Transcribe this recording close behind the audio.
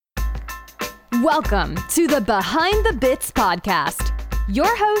Welcome to the Behind the Bits podcast.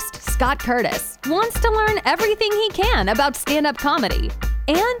 Your host, Scott Curtis, wants to learn everything he can about stand-up comedy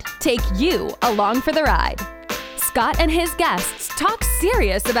and take you along for the ride. Scott and his guests talk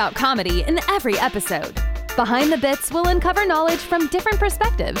serious about comedy in every episode. Behind the Bits will uncover knowledge from different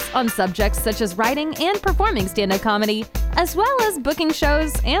perspectives on subjects such as writing and performing stand-up comedy, as well as booking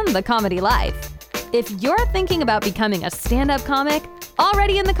shows and the comedy life. If you're thinking about becoming a stand-up comic,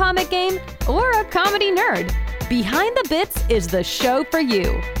 already in the comic game, or a comedy nerd, Behind the Bits is the show for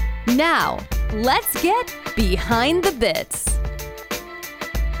you. Now, let's get Behind the Bits.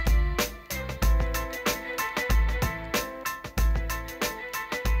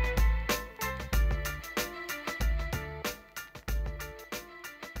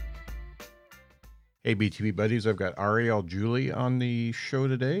 Hey, BTB buddies, I've got Arielle Julie on the show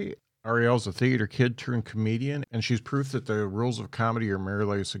today. Arielle's a theater kid turned comedian, and she's proof that the rules of comedy are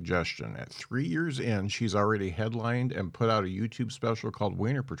merely a suggestion. At 3 years in, she's already headlined and put out a YouTube special called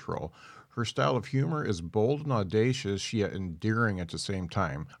Wiener Patrol. Her style of humor is bold and audacious, yet endearing at the same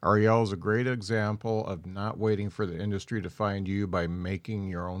time. Arielle is a great example of not waiting for the industry to find you by making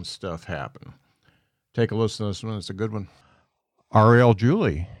your own stuff happen. Take a listen to this one. It's a good one. Arielle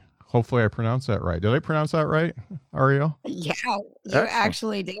Julie. Hopefully I pronounced that right. Did I pronounce that right, Arielle? Yeah, you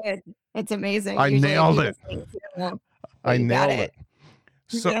actually did. It's amazing. I nailed it. I nailed it.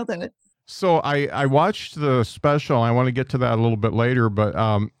 You nailed it. So I watched the special. I want to get to that a little bit later, but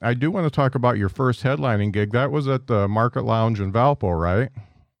I do want to talk about your first headlining gig. That was at the Market Lounge in Valpo, right?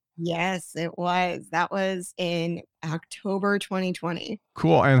 Yes, it was. That was in October 2020.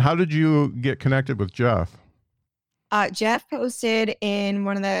 Cool. And how did you get connected with Jeff? Jeff posted in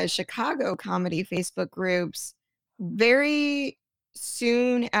one of the Chicago comedy Facebook groups very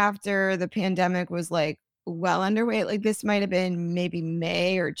soon after the pandemic was like well underway. Like this might have been maybe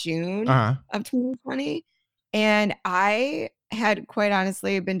May or June of 2020. And I had quite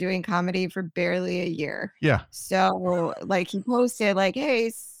honestly been doing comedy for barely a year. Yeah. So like he posted like, hey,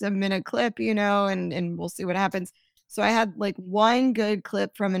 submit a clip, and we'll see what happens. So I had like one good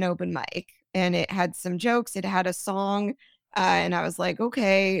clip from an open mic. And it had some jokes. It had a song, and I was like,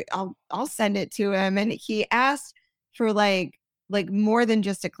 "Okay, I'll send it to him." And he asked for like more than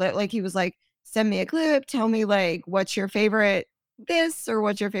just a clip. Like he was like, "Send me a clip. Tell me like what's your favorite this or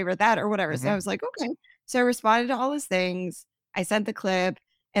what's your favorite that or whatever." Mm-hmm. So I was like, "Okay." So I responded to all his things. I sent the clip,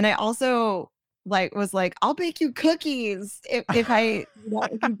 and I also was like, "I'll bake you cookies if I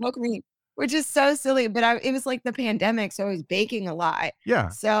if you book me." Which is so silly, but it was like the pandemic, so I was baking a lot. Yeah.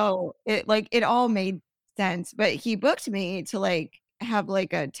 So it all made sense. But he booked me to have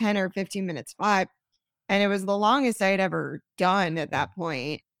like a 10 or 15 minute spot, and it was the longest I had ever done at that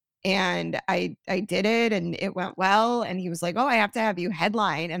point. And I did it, and it went well. And he was like, "Oh, I have to have you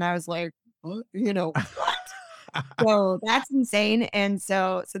headline," and I was like, "What? What?" So that's insane. And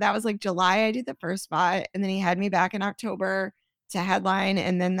so that was like July. I did the first spot, and then he had me back in October to headline,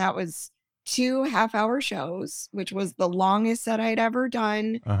 and then that was 2 half-hour shows, which was the longest that I'd ever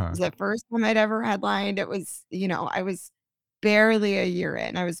done. It was the first time I'd ever headlined. It was, I was barely a year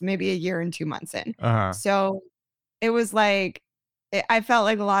in. I was maybe a year and 2 months in. So it was like, I felt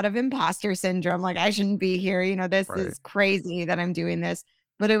like a lot of imposter syndrome. Like I shouldn't be here. This is crazy that I'm doing this.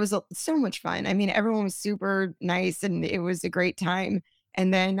 But it was so much fun. I mean, everyone was super nice and it was a great time.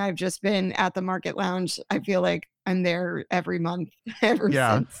 And then I've just been at the Market Lounge. I feel like I'm there every month ever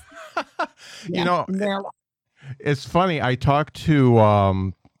since. It's funny. I talked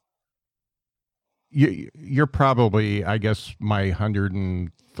to, you're probably, I guess, my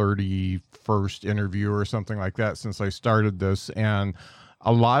 131st interview or something like that since I started this. And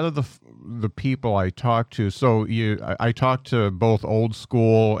a lot of the people I talked to, I talked to both old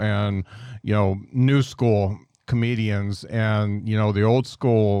school and, new school comedians, and the old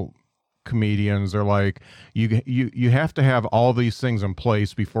school comedians are like, you have to have all these things in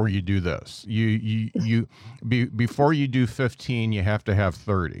place before you do this. Before you do 15, you have to have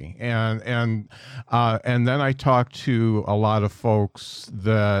 30. And then I talked to a lot of folks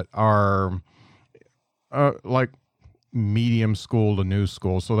that are like medium school to new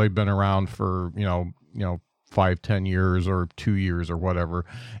school, so they've been around for 5-10 years or 2 years or whatever.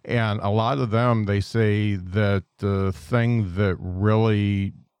 And a lot of them, they say that the thing that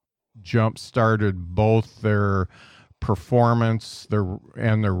really jump-started both their performance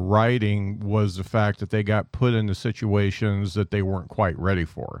and their writing was the fact that they got put into situations that they weren't quite ready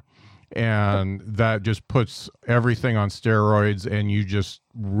for. And that just puts everything on steroids, and you just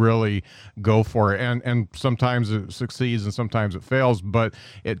really go for it. And sometimes it succeeds and sometimes it fails, but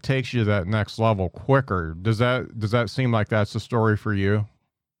it takes you to that next level quicker. Does that seem like that's the story for you?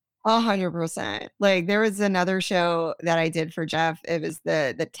 100%. Like there was another show that I did for Jeff. It was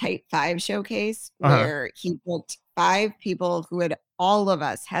the Type 5 showcase Uh-huh. where he booked 5 people who had all of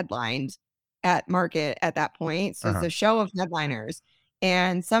us headlined at Market at that point. So it's Uh-huh. a show of headliners.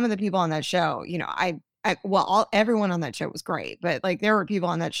 And some of the people on that show, you know, everyone on that show was great, but like there were people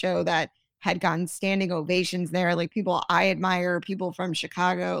on that show that had gotten standing ovations there, like people I admire, people from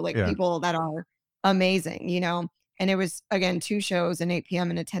Chicago, like Yeah. people that are amazing, you know. And it was again 2 shows, an 8 p.m.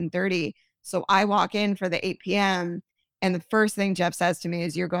 and a 10:30. So I walk in for the 8 p.m. and the first thing Jeff says to me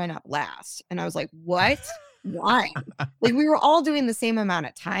is, "You're going up last." And I was like, "What? Why?" Like we were all doing the same amount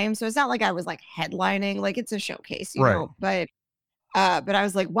of time. So it's not like I was like headlining, like it's a showcase, you Right. know. But I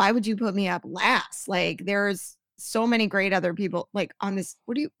was like, "Why would you put me up last? Like there's so many great other people like on this.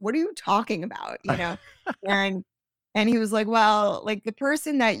 What are you talking about? You know?" And and he was like, "Well, like the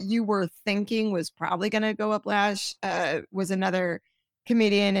person that you were thinking was probably gonna go up last was another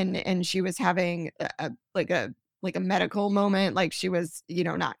comedian, and she was having a medical moment, like she was, you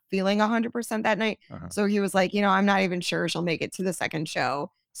know, not feeling 100% that night. Uh-huh. So he was like, you know, I'm not even sure she'll make it to the second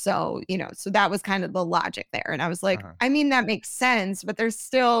show. So, you know, so that was kind of the logic there. And I was like, Uh-huh. I mean, that makes sense, but there's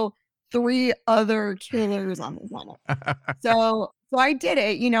still 3 other killers on the lineup. So I did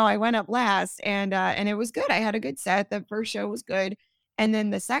it, you know, I went up last and it was good. I had a good set. The first show was good. And then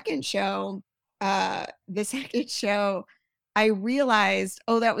the second show, I realized,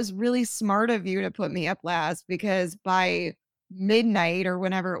 oh, that was really smart of you to put me up last because by midnight or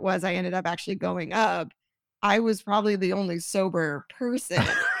whenever it was, I ended up actually going up. I was probably the only sober person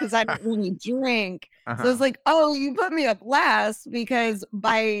because I don't really drink. So Uh-huh. it's like, oh, you put me up last because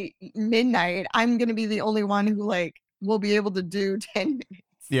by midnight, I'm gonna be the only one who like will be able to do 10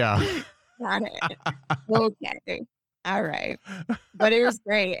 Yeah. minutes. Got it. Okay. All right. But it was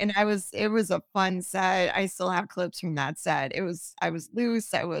great. And it was a fun set. I still have clips from that set. I was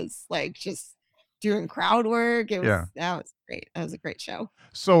loose. I was like just doing crowd work. Yeah. That was great. That was a great show.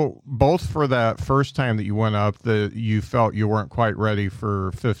 So both for that first time that you went up, that you felt you weren't quite ready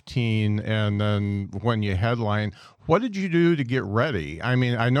for 15, and then when you headline, what did you do to get ready? I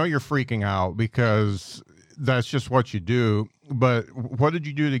mean, I know you're freaking out because that's just what you do, but what did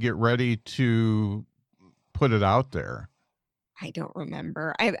you do to get ready to put it out there? I don't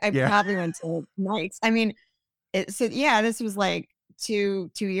remember. I Yeah. probably went to nights. I mean, so yeah, this was like two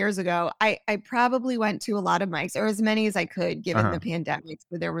years ago. I probably went to a lot of mics or as many as I could given Uh-huh. the pandemic.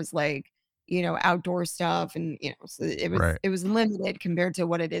 So there was like, you know, outdoor stuff and you know, so Right. it was limited compared to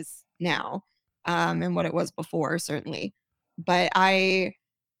what it is now. And what it was before, certainly. But I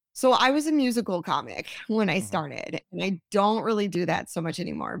was a musical comic when I Mhm. started, and I don't really do that so much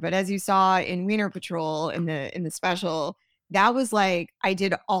anymore. But as you saw in Wiener Patrol in the special, that was like I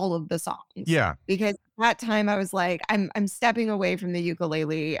did all of the songs Yeah. because at that time I was like, I'm stepping away from the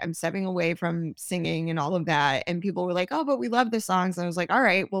ukulele, I'm stepping away from singing and all of that. And people were like, oh, but we love the songs. And I was like, all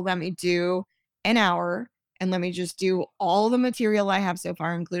right, well, let me do an hour and let me just do all the material I have so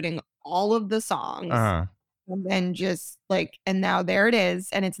far, including all of the songs Uh-huh. and then just like and now there it is,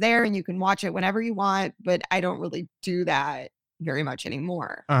 and it's there, and you can watch it whenever you want, but I don't really do that very much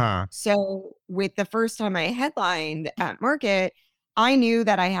anymore. Uh-huh. So, with the first time I headlined at Market, I knew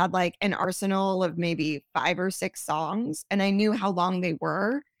that I had, like, an arsenal of maybe 5 or 6 songs, and I knew how long they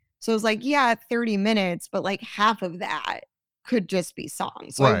were. So, I was like, "Yeah, 30 minutes, but, like, half of that could just be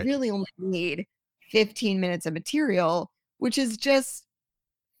songs." So, I Right. really only need 15 minutes of material, which is just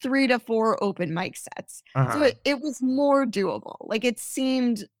 3 to 4 open mic sets. So Uh-huh. it was more doable. Like it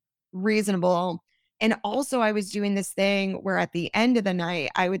seemed reasonable. And also I was doing this thing where at the end of the night,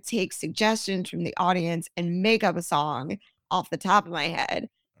 I would take suggestions from the audience and make up a song off the top of my head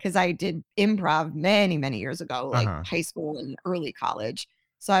because I did improv many, many years ago, like Uh-huh. high school and early college.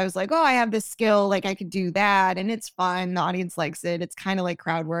 So I was like, oh, I have this skill, like I could do that. And it's fun. The audience likes it. It's kind of like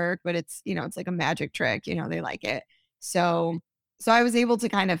crowd work, but it's, you know, it's like a magic trick, you know, they like it. So so I was able to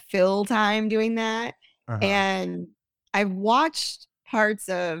kind of fill time doing that, Uh-huh. and I've watched parts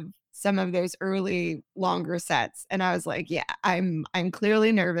of some of those early longer sets, and I was like, "Yeah, I'm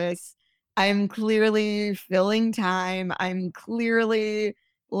clearly nervous. I'm clearly filling time. I'm clearly,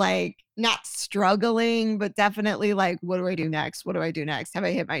 like, not struggling, but definitely like, what do I do next? What do I do next? Have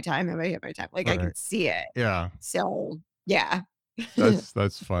I hit my time? Have I hit my time?" Like, I Right. could see it. Yeah. So, yeah. That's Yeah.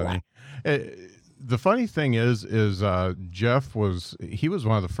 funny. The funny thing is Jeff he was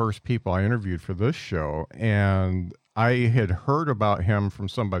one of the first people I interviewed for this show, and I had heard about him from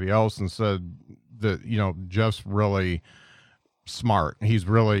somebody else and said that, you know, Jeff's really smart. He's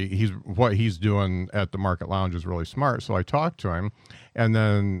what he's doing at the Market Lounge is really smart. So I talked to him, and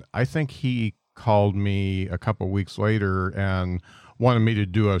then I think he called me a couple weeks later and wanted me to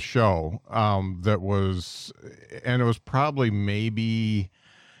do a show that was, and it was probably maybe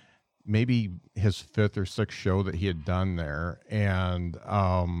his fifth or sixth show that he had done there. And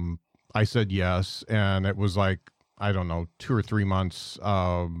I said yes. And it was like, I don't know, 2 or 3 months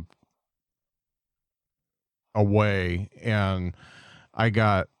away. And I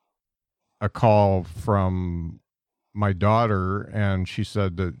got a call from my daughter, and she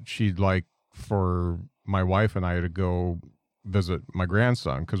said that she'd like for my wife and I to go visit my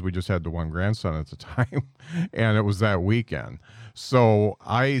grandson, because we just had the one grandson at the time, and it was that weekend. So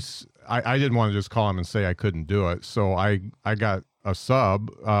I didn't want to just call him and say I couldn't do it. So I got a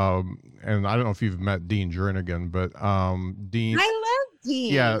sub, and I don't know if you've met Dean Jernigan, but Dean. I love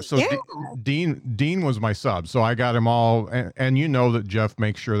Dean. Yeah, so Yeah. Dean was my sub, so I got him all, and you know that Jeff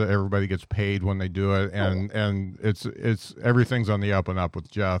makes sure that everybody gets paid when they do it, and it's everything's on the up and up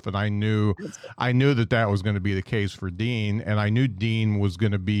with Jeff, and I knew that was going to be the case for Dean, and I knew Dean was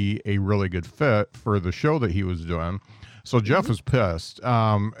going to be a really good fit for the show that he was doing. So Jeff was pissed.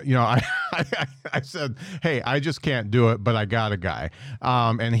 I said, hey, I just can't do it, but I got a guy.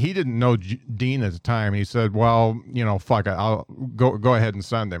 And he didn't know Dean at the time. He said, well, fuck it, I'll go ahead and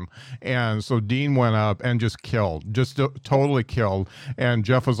send him. And so Dean went up and just killed, just totally killed. And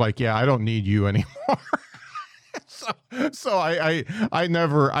Jeff was like, yeah, I don't need you anymore. So I've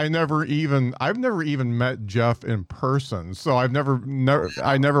never even met Jeff in person. So I never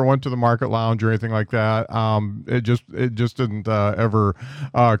went to the Market Lounge or anything like that. It just didn't ever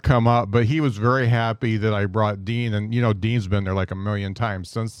come up. But he was very happy that I brought Dean, and Dean's been there like a million times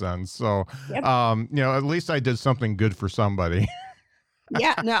since then. So Yep. at least I did something good for somebody.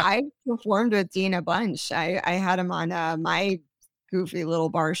 Yeah, no, I performed with Dean a bunch. I had him on my goofy little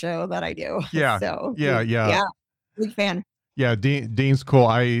bar show that I do. Yeah, So yeah. big fan. Yeah, Dean's cool.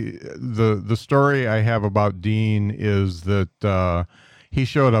 The story I have about Dean is that he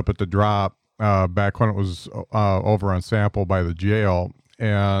showed up at the Drop back when it was over on Sample by the jail,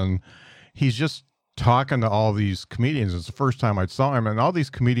 and he's just talking to all these comedians. It's the first time I saw him, and all these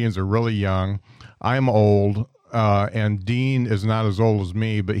comedians are really young. I'm old. And Dean is not as old as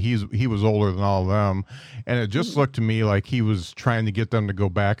me, but he was older than all of them. And it just looked to me like he was trying to get them to go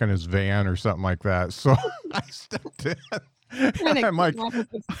back in his van or something like that. So I stepped in. I'm like,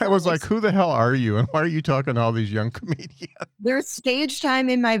 I was like, who the hell are you? And why are you talking to all these young comedians? There's stage time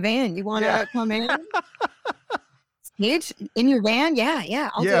in my van. You want to come in? Stage in your van? Yeah.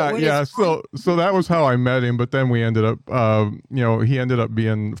 I'll do it. Yeah. So that was how I met him. But then we ended up, he ended up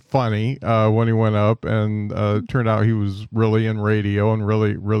being funny when he went up, and turned out he was really in radio and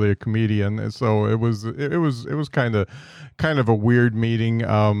really a comedian. And so it was kind of a weird meeting,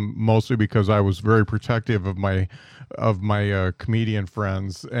 mostly because I was very protective of my comedian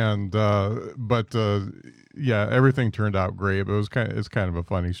friends, and but everything turned out great. But it's kind of a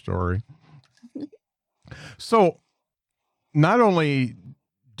funny story. So not only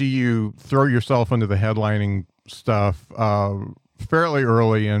do you throw yourself into the headlining stuff fairly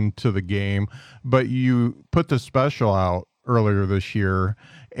early into the game, but you put the special out earlier this year,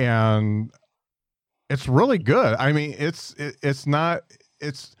 and it's really good. I mean,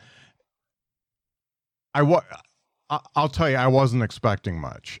 I'll tell you, I wasn't expecting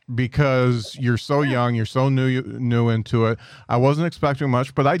much, because you're so young, you're so new into it. I wasn't expecting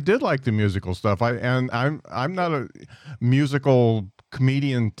much, but I did like the musical stuff. I'm not a musical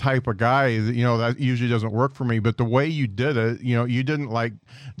comedian type of guy. That usually doesn't work for me. But the way you did it, you didn't like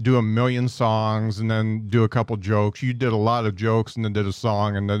do a million songs and then do a couple jokes. You did a lot of jokes and then did a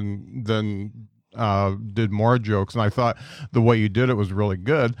song and then did more jokes. And I thought the way you did it was really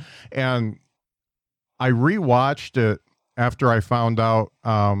good. And I rewatched it after I found out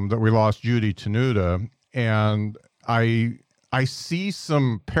that we lost Judy Tenuta, and I see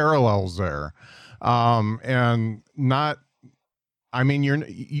some parallels there, and not. I mean,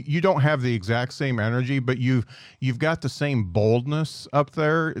 you don't have the exact same energy, but you've got the same boldness up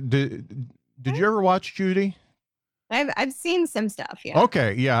there. Did you ever watch Judy? I've seen some stuff. Yeah.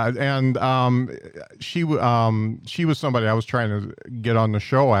 Okay. Yeah. And she was somebody I was trying to get on the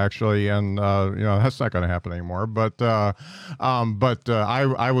show, actually, and that's not going to happen anymore. But I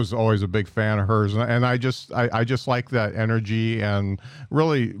was always a big fan of hers, and I just like that energy and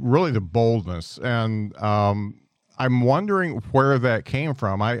really the boldness. And I'm wondering where that came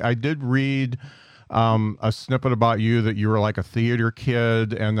from. I did read a snippet about you that you were like a theater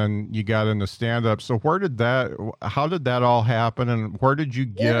kid, and then you got into stand-up. So how did that all happen, and where did you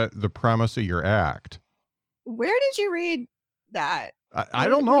get the premise of your act? Where did you read that? I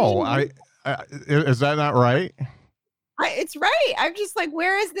don't know. Is that not right? It's right. I'm just like,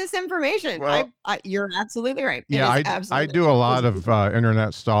 where is this information? Well, You're absolutely right. It yeah, is I absolutely do a lot of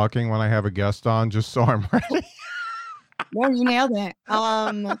internet stalking when I have a guest on, just so I'm ready. No, you nailed it.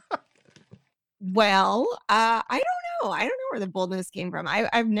 Well, I don't know. I don't know where the boldness came from.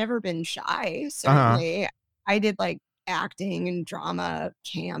 I've never been shy, certainly. I did like acting and drama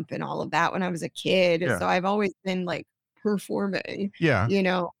camp and all of that when I was a kid. Yeah. So I've always been like performing, Yeah. you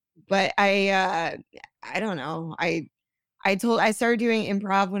know. But I don't know. I started doing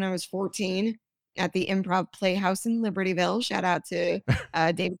improv when I was 14 at the Improv Playhouse in Libertyville. Shout out to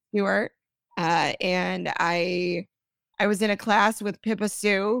David Stewart. And I was in a class with Pippa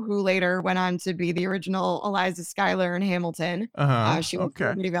Sue, who later went on to be the original Eliza Schuyler in Hamilton. She went to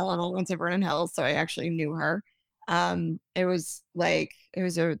Okay. Libertyville and all went to Vernon Hills, so I actually knew her. It was like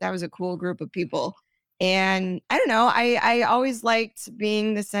that was a cool group of people. And I don't know, I always liked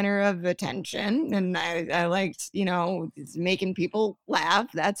being the center of attention, and I liked, making people laugh.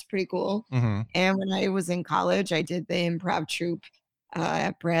 That's pretty cool. Mm-hmm. And when I was in college, I did the improv troupe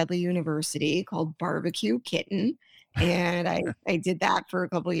at Bradley University called Barbecue Kitten. And I did that for a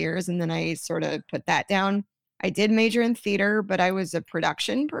couple years, and then I sort of put that down. I did major in theater, but I was a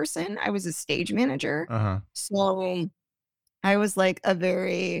production person. I was a stage manager. So I was like a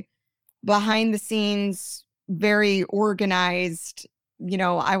very behind the scenes, very organized,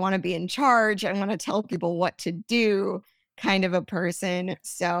 I want to be in charge. I want to tell people what to do kind of a person.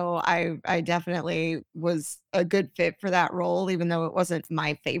 So I definitely was a good fit for that role, even though it wasn't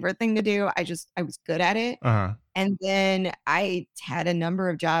my favorite thing to do. I was good at it. And then I had a number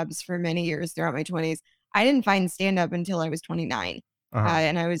of jobs for many years throughout my 20s. I didn't find stand-up until I was 29,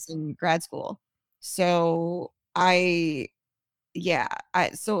 and I was in grad school. So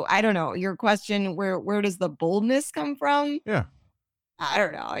so I don't know. Your question, where does the boldness come from? Yeah. I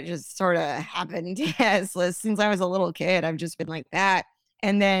don't know. It just sort of happened. Yes, since I was a little kid, I've just been like that.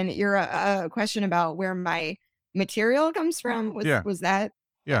 And then your question about where my material comes from was that?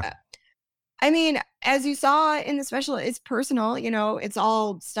 Yeah. I mean, as you saw in the special, it's personal. It's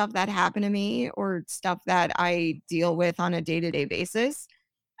all stuff that happened to me or stuff that I deal with on a day-to-day basis.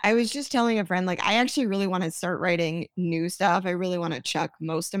 I was just telling a friend, like, I actually really want to start writing new stuff. I really want to chuck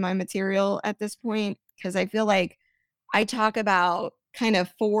most of my material at this point because I feel like I talk about kind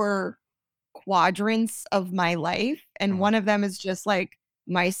of 4 quadrants of my life. And one of them is just like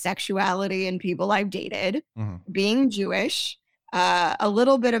my sexuality and people I've dated, being Jewish, a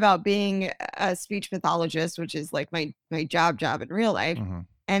little bit about being a speech pathologist, which is like my job in real life.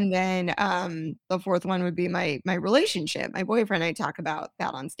 And then the 4th one would be my relationship. My boyfriend, I talk about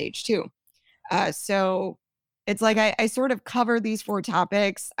that on stage too. So it's like I sort of cover these 4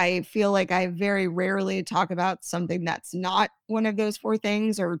 topics. I feel like I very rarely talk about something that's not one of those 4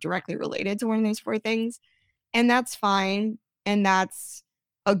 things or directly related to one of those 4 things. And that's fine. And that's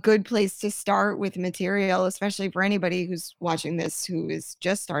a good place to start with material, especially for anybody who's watching this who is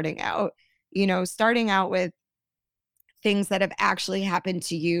just starting out. Starting out with things that have actually happened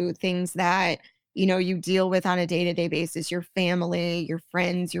to you, things that, you deal with on a day-to-day basis, your family, your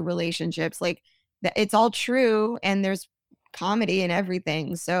friends, your relationships, like it's all true. And there's comedy and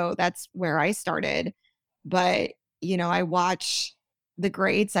everything. So that's where I started. But, I watch the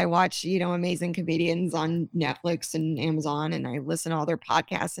greats. I watch, amazing comedians on Netflix and Amazon, and I listen to all their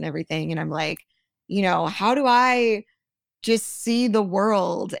podcasts and everything. And I'm like, how do I just see the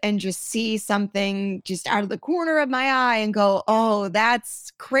world and just see something just out of the corner of my eye and go, oh,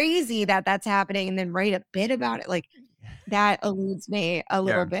 that's crazy that that's happening. And then write a bit about it. Like that eludes me a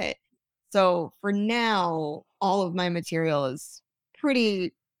little bit. So for now, all of my material is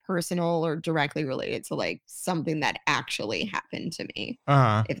pretty personal or directly related to like something that actually happened to me,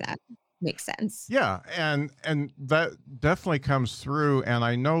 if that makes sense. Yeah. And that definitely comes through. And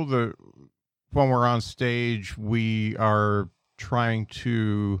I know that when we're on stage, we are trying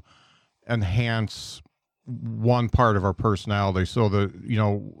to enhance one part of our personality so that,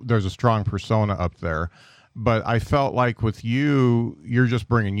 there's a strong persona up there. But I felt like with you, you're just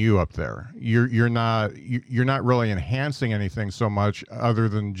bringing you up there. You're not really enhancing anything so much other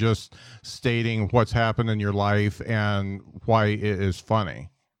than just stating what's happened in your life and why it is funny.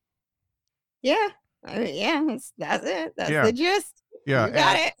 Yeah. That's it. That's the gist. Yeah. You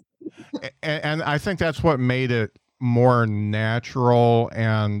got it. And I think that's what made it more natural.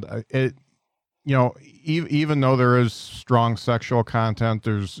 And it, even though there is strong sexual content,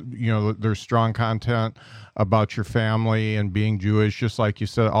 there's strong content about your family and being Jewish, just like you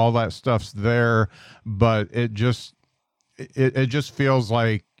said, all that stuff's there, but it just feels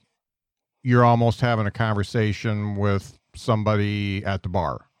like you're almost having a conversation with somebody at the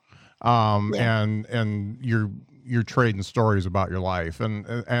bar. And you're you're trading stories about your life, and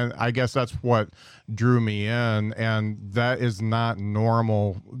I guess that's what drew me in, and that is not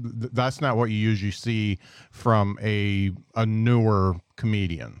normal. That's not what you usually see from a newer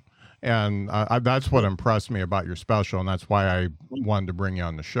comedian, and that's what impressed me about your special, and that's why I wanted to bring you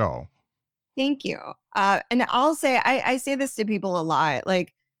on the show. Thank you. And I'll say, I say this to people a lot.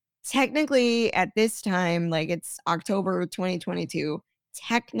 Like, technically, at this time, like it's October 2022.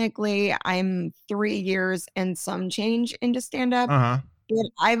 Technically, I'm 3 years and some change into stand up. But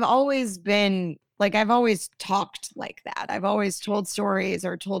I've always been like, I've always talked like that. I've always told stories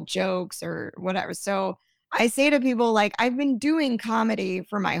or told jokes or whatever. So I say to people, like, I've been doing comedy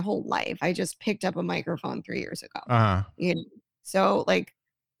for my whole life. I just picked up a microphone 3 years ago. You know? So, like,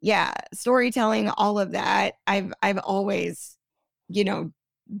 yeah, storytelling, all of that. I've always, you know,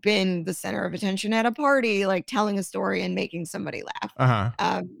 been the center of attention at a party, like telling a story and making somebody laugh.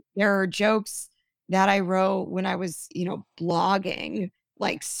 There are jokes that I wrote when I was, you know, blogging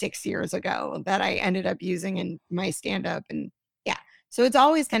like 6 years ago that I ended up using in my stand up. And yeah, so it's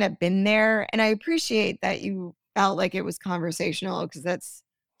always kind of been there. And I appreciate that you felt like it was conversational, because that's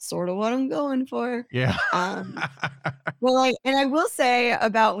sort of what I'm going for. Yeah. Well, and I will say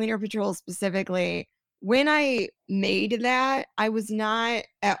about Wiener Patrol specifically, when I made that, I was not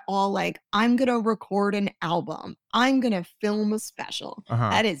at all like, I'm going to record an album. I'm going to film a special.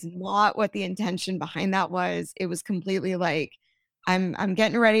 That is not what the intention behind that was. It was completely like, I'm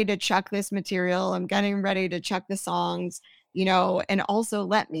getting ready to chuck this material. I'm getting ready to chuck the songs, you know, and also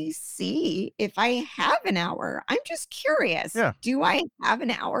let me see if I have an hour. I'm just curious. Yeah. Do I have an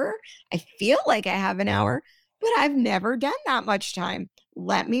hour? I feel like I have an hour, but I've never done that much time.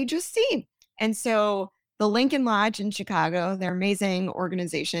 Let me just see. And so the Lincoln Lodge in Chicago, they're an amazing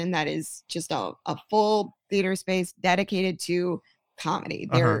organization that is just a full theater space dedicated to comedy.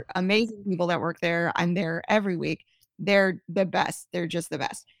 They're amazing people that work there. I'm there every week. They're the best. They're just the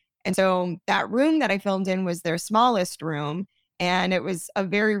best. And so that room that I filmed in was their smallest room, and it was a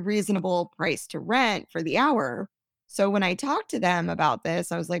very reasonable price to rent for the hour. So when I talked to them about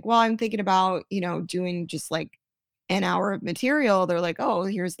this, I was like, well, I'm thinking about, you know, doing just like an hour of material. They're like, oh,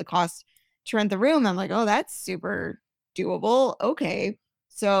 here's the cost to rent the room. I'm like, oh, that's super doable. Okay.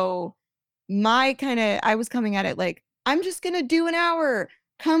 So I was coming at it like, I'm just going to do an hour.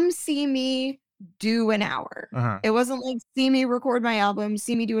 Come see me do an hour. It wasn't like, see me record my album,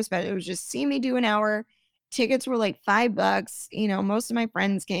 see me do a special. It was just, see me do an hour. Tickets were like $5. You know, most of my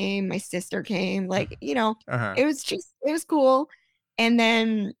friends came. My sister came. Like, you know, it was cool. And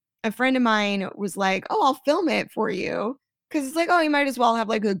then a friend of mine was like, oh, I'll film it for you. Cause it's like, oh, you might as well have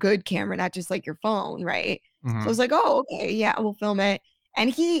like a good camera, not just like your phone. Right. So I was like, oh, okay. Yeah, we'll film it. And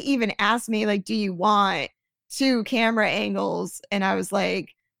he even asked me, like, do you want 2 camera angles? And I was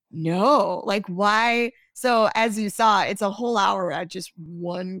like, no, like, why? So as you saw, it's a whole hour at just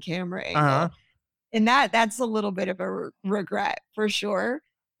one camera angle. And that's a little bit of a regret for sure.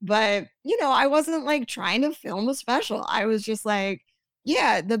 But, you know, I wasn't like trying to film a special. I was just like,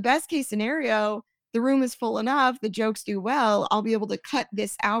 yeah, the best case scenario, the room is full enough, the jokes do well, I'll be able to cut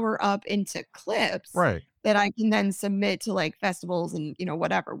this hour up into clips that I can then submit to like festivals and, you know,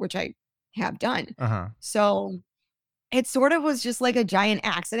 whatever, which I have done. So it sort of was just like a giant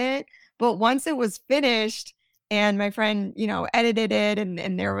accident. But once it was finished and my friend, you know, edited it,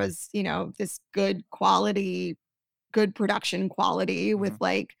 and there was, you know, this good quality, good production quality with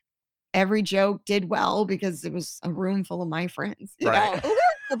like every joke did well because it was a room full of my friends. You know,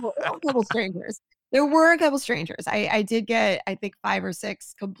 there were a couple strangers. There were a couple strangers. I did get, I think, 5 or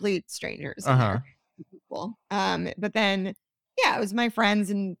 6 complete strangers in there. People. But then, yeah, it was my friends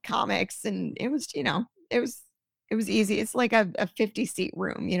and comics, and it was, you know, it was easy. It's like a 50-seat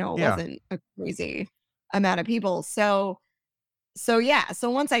room, you know, it wasn't a crazy amount of people. So yeah. So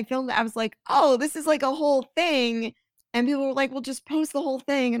once I filmed it, I was like, oh, this is like a whole thing. And people were like, well, just post the whole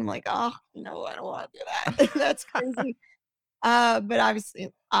thing. And I'm like, oh, no, I don't want to do that. That's crazy. But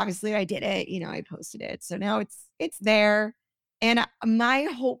obviously I did it, you know, I posted it. So now it's there. And my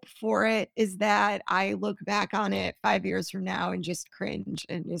hope for it is that I look back on it 5 years from now and just cringe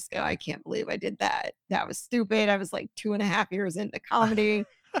and just go, I can't believe I did that. That was stupid. I was like 2.5 years into comedy.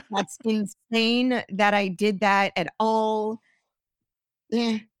 That's insane that I did that at all.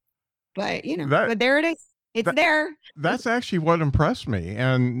 Yeah. But, you know, but there it is. It's there. That's actually what impressed me.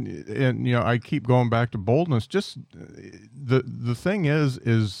 And, you know, I keep going back to boldness. Just the thing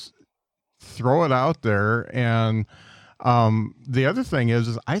is throw it out there. And the other thing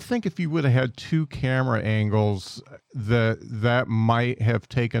is I think if you would have had 2 camera angles, that might have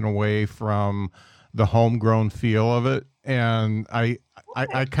taken away from the homegrown feel of it. And I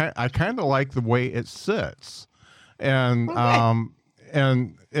kind of like the way it sits. and Okay.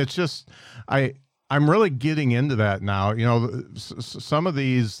 and it's just I'm really getting into that now. You know, some of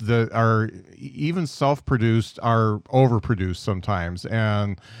these that are even self-produced are overproduced sometimes,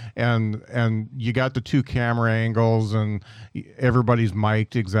 and you got the two camera angles, and everybody's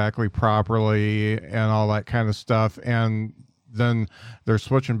mic'd exactly properly, and all that kind of stuff, and then they're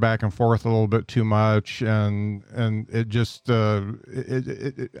switching back and forth a little bit too much, and it just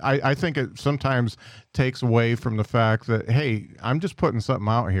I think it sometimes takes away from the fact that, hey, I'm just putting something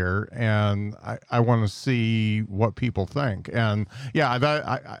out here, and I want to see what people think. And yeah,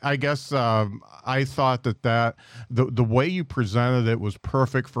 I guess I thought that the way you presented it was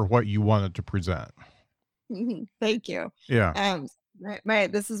perfect for what you wanted to present. Thank you. Yeah. My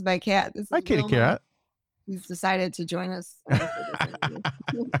this is my cat. This Hi, is kitty Wilma. cat. He's decided to join us for this interview.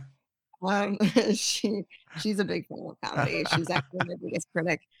 Um, she she's a big fan of comedy. She's actually my biggest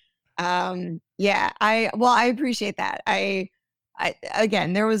critic. Yeah, I appreciate that. I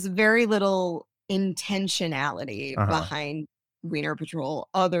again, there was very little intentionality Uh-huh. behind Wiener Patrol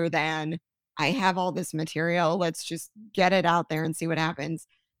other than I have all this material. Let's just get it out there and see what happens.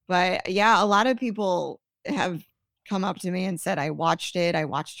 But yeah, a lot of people have come up to me and said, I watched it. I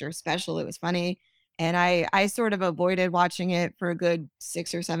watched your special. It was funny. And I sort of avoided watching it for a good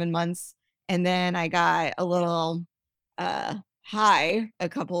 6 or 7 months. And then I got a little uh high a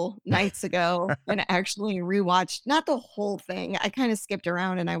couple nights ago and actually rewatched not the whole thing. I kind of skipped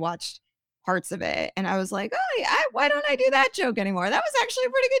around and I watched parts of it. And I was like, oh yeah, why don't I do that joke anymore? That was actually a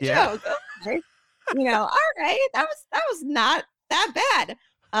pretty good Yeah. joke. Okay. All right. That was not that bad.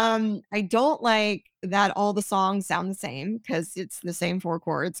 I don't like that all the songs sound the same because it's the same four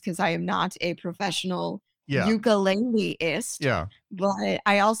chords because I am not a professional Yeah. ukuleleist. Yeah. But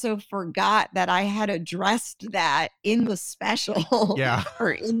I also forgot that I had addressed that in the special Yeah.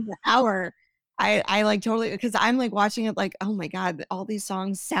 or in the hour. I like totally because I'm like watching it like, oh my God, all these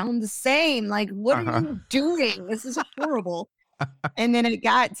songs sound the same. Like, what are Uh-huh. you doing? This is horrible. And then it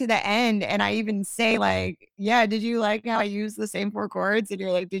got to the end, and I even say like, "Yeah, did you like how I used the same four chords?" And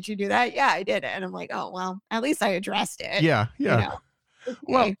you're like, "Did you do that?" "Yeah, I did it." And I'm like, "Oh, well, at least I addressed it." Yeah. You Yeah. know?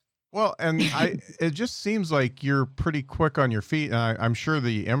 Well, Okay. and it just seems like you're pretty quick on your feet. And I'm sure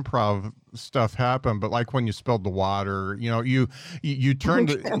the improv stuff happened, but like when you spilled the water, you turned,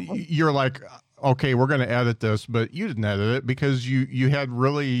 Okay. you're like, okay, we're going to edit this, but you didn't edit it because you had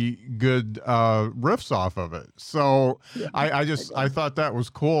really good riffs off of it. So Yeah, I I just, I did. thought that was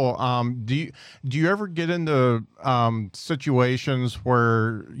cool. Do you ever get into situations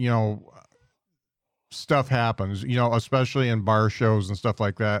where, stuff happens, especially in bar shows and stuff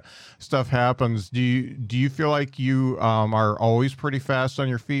like that? Stuff happens. Do you feel like you are always pretty fast on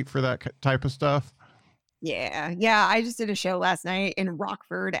your feet for that type of stuff? Yeah, yeah, I just did a show last night in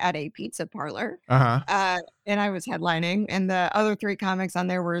Rockford at a pizza parlor, Uh-huh. and I was headlining, and the other 3 comics on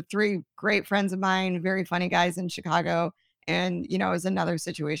there were 3 great friends of mine, very funny guys in Chicago, and, it was another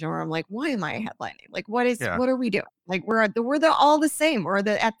situation where I'm like, "Why am I headlining? Like, Yeah. what are we doing? Like, we're all the same, we're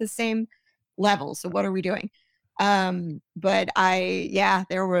at the same level, so what are we doing?" But yeah,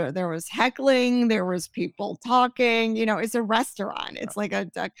 there was heckling, there was people talking, it's a restaurant. It's like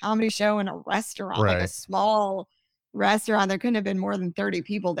a comedy show in a restaurant, like a Right. small restaurant. There couldn't have been more than 30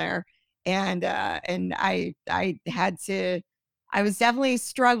 people there. And I had to I was definitely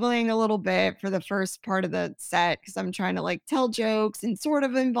struggling a little bit for the first part of the set because I'm trying to like tell jokes and sort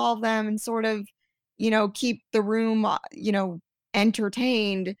of involve them and sort of, keep the room,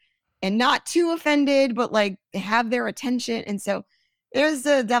 entertained and not too offended, but like have their attention. And so there's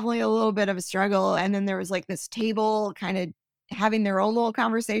definitely a little bit of a struggle. And then there was like this table kind of having their own little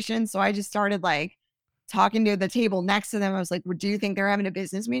conversation. So I just started like talking to the table next to them. I was like, well, do you think they're having a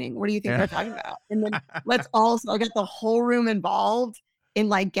business meeting? What do you think Yeah. they're talking about? And then I got the whole room involved in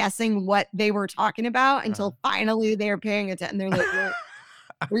like guessing what they were talking about Uh-huh. until finally they were paying attention. They're like,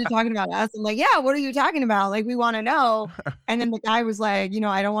 were you talking about us? I'm like, yeah, what are you talking about? Like, we want to know. And then the guy was like,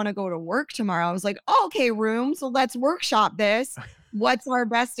 I don't want to go to work tomorrorow. I was like, oh, okay, room. So let's workshop this. What's our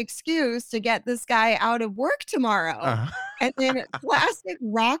best excuse to get this guy out of work tomorrow? Uh-huh. And then classic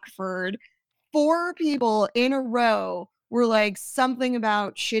Rockford, 4 people in a row were like something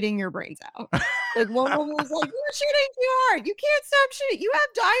about shitting your brains out. Like one woman was like, "You're shitting too hard. You can't stop shitting. You have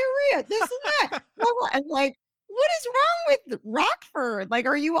diarrhea. This and that." Blah, blah. And like, what is wrong with Rockford? Like,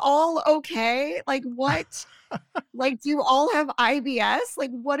 are you all okay? Like, what? Like, do you all have IBS?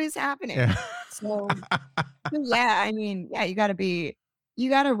 Like, what is happening? Yeah. So yeah, I mean, yeah, you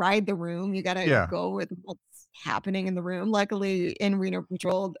gotta ride the room. You gotta Yeah. go with what's happening in the room. Luckily, in Reno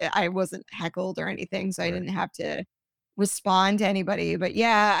Patrol, I wasn't heckled or anything, so I Right. didn't have to respond to anybody. But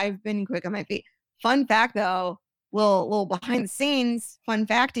yeah, I've been quick on my feet. Fun fact though, little behind the scenes fun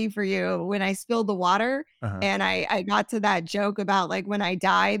facty for you. When I spilled the water Uh-huh. and I got to that joke about like when I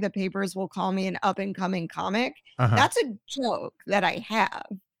die, the papers will call me an up and coming comic. Uh-huh. That's a joke that I have.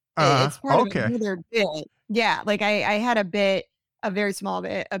 It's part of Okay. another bit. Yeah, like I had a bit, a very small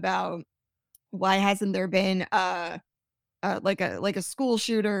bit about why hasn't there been like a school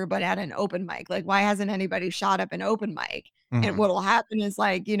shooter, but at an open mic? Like, why hasn't anybody shot up an open mic? And Mhm. what'll happen is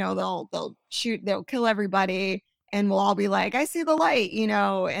like, they'll shoot, they'll kill everybody, and we'll all be like, I see the light,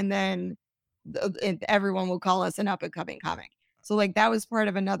 and then everyone will call us an up and coming comic. So like that was part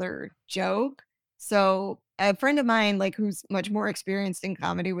of another joke. So a friend of mine, like who's much more experienced in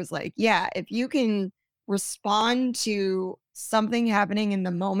comedy, was like, yeah, if you can respond to something happening in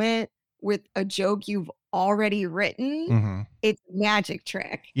the moment with a joke you've already written, Mhm. it's a magic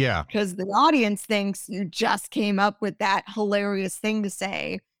trick Yeah. because the audience thinks you just came up with that hilarious thing to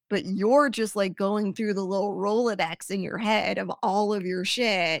say, but you're just like going through the little Rolodex in your head of all of your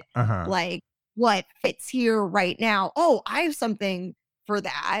shit, Uh-huh. like what fits here right now. Oh, I have something for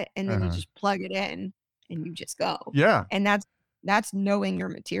that. And then you Uh-huh. just plug it in and you just go. Yeah. And that's knowing your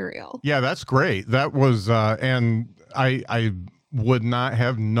material. Yeah, that's great. That was and I would not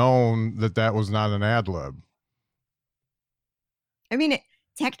have known that that was not an ad lib. I mean,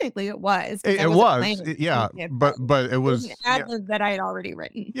 technically it was because It, I it wasn't was. planning Yeah, on it, but it it was an was ad lib that I had already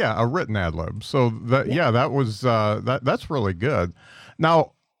written. yeah, a written ad lib. So that Yeah. yeah, that was that's really good.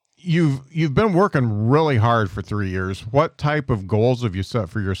 Now, you've been working really hard for 3 years. What type of goals have you set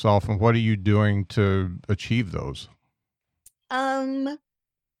for yourself, and what are you doing to achieve those? Um,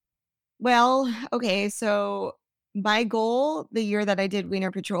 well, okay, so my goal the year that I did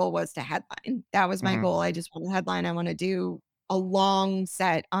Wiener Patrol was to headline. That was my Mhm. goal. I just want to headline. I want to do a long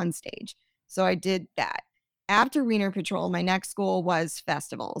set on stage. So I did that. After Wiener Patrol, my next goal was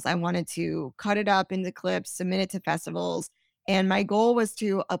festivals. I wanted to cut it up into clips, submit it to festivals. And my goal was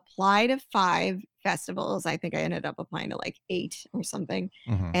to apply to 5 festivals. I think I ended up applying to like 8 or something.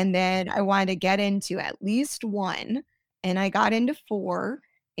 Mhm. And then I wanted to get into at least one. And I got into 4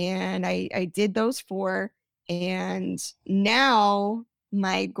 and I did those 4. And now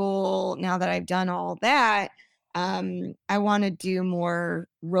my goal, now that I've done all that, I want to do more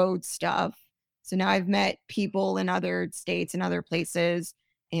road stuff. So now I've met people in other states and other places,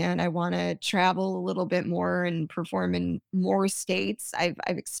 and I want to travel a little bit more and perform in more states. I've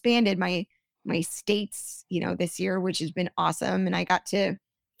expanded my states, this year, which has been awesome. And I got to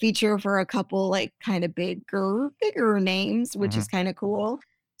feature for a couple like kind of bigger names, which is Mhm. kind of cool.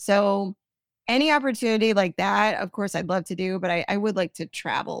 So any opportunity like that, of course, I'd love to do, but I would like to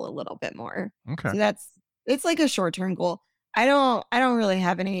travel a little bit more. Okay. So it's like a short-term goal. I don't really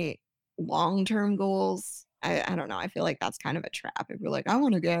have any long-term goals. I don't know. I feel like that's kind of a trap. If you're like, I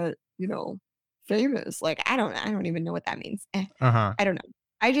want to get, famous. Like, I don't even know what that means. Uh-huh. I don't know.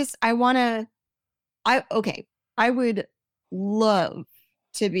 I want to okay. I would love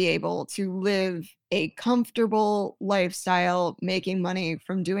to be able to live a comfortable lifestyle making money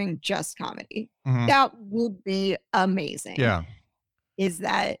from doing just comedy. Mhm. That would be amazing. Yeah. Is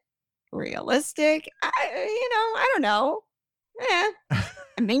that realistic? I don't know. Eh,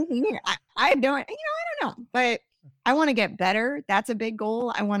 maybe. I don't, I don't know. But I want to get better. That's a big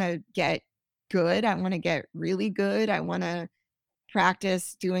goal. I want to get good. I want to get really good. I want to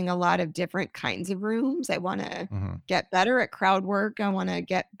practice doing a lot of different kinds of rooms. I want to Mhm. get better at crowd work. I want to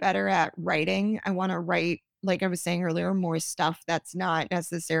get better at writing. I want to write, like I was saying earlier, more stuff that's not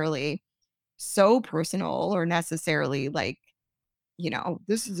necessarily so personal or necessarily like,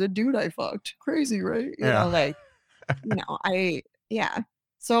 this is a dude I fucked. Crazy, right? Yeah. Like, yeah.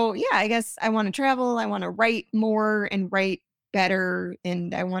 So, yeah, I guess I want to travel. I want to write more and write better.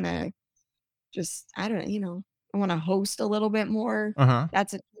 And I want to I don't know, I want to host a little bit more. Uh-huh.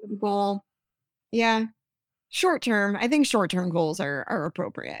 That's a goal. Yeah. Short term, I think short term goals are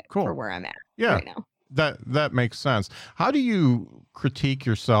appropriate for Cool. where I'm at Yeah. right now. That makes sense. How do you critique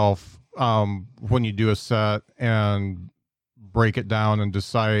yourself when you do a set and break it down and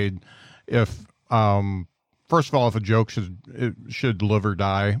decide if first of all if a joke should live or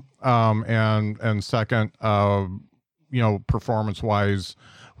die, and second, performance wise,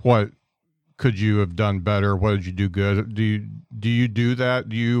 what could you have done better? What did you do good? Do you do that?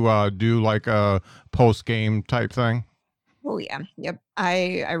 Do you do like a post game type thing? Oh yeah. Yep.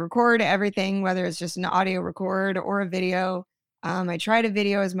 I record everything, whether it's just an audio record or a video. I try to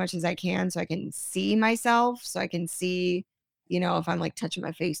video as much as I can so I can see myself, so I can see, if I'm like touching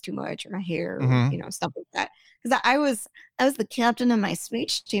my face too much or my hair, or, Hmm. stuff like that. Because I was the captain of my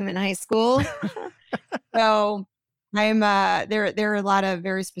speech team in high school. So I'm there are a lot of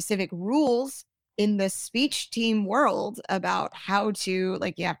very specific rules in the speech team world about how to,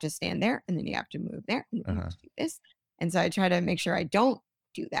 like, you have to stand there and then you have to move there and then you have to do this. And so I try to make sure I don't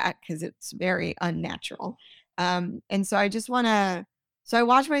do that because it's very unnatural. And so I just want to, so I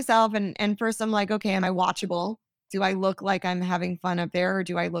watch myself and first I'm like, okay, am I watchable? Do I look like I'm having fun up there or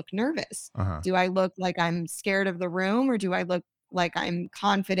do I look nervous? Do I look like I'm scared of the room or do I look like I'm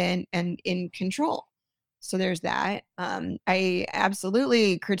confident and in control? So there's that. I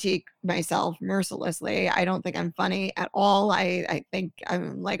absolutely critique myself mercilessly. I don't think I'm funny at all. I think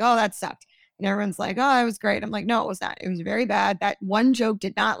I'm like, oh, that sucked. And everyone's like, oh, it was great. I'm like, no, it was not. It was very bad. That one joke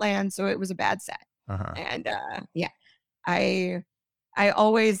did not land. So it was a bad set. And yeah, I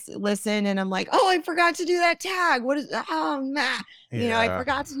always listen and I'm like, oh, I forgot to do that tag. What is, oh, nah. You know, I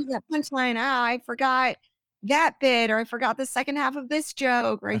forgot to do that punchline. Ah, I forgot that bit, or I forgot the second half of this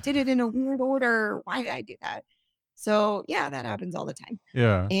joke, or I did it in a weird order. Why did I do that? So yeah, that happens all the time.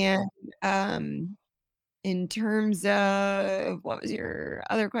 Yeah. And in terms of what was your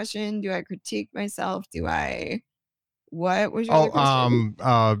other question? Do I critique myself? What was your other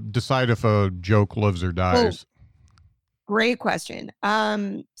question? Decide if a joke lives or dies. Great question.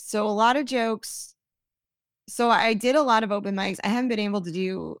 So a lot of jokes. So I did a lot of open mics. I haven't been able to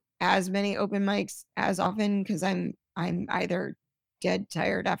do as many open mics as often because I'm either dead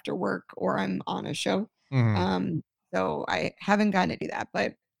tired after work or I'm on a show. So I haven't gotten to do that.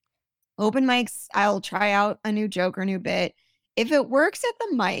 But open mics, I'll try out a new joke or new bit. If it works at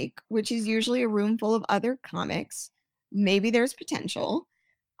the mic, which is usually a room full of other comics, maybe there's potential.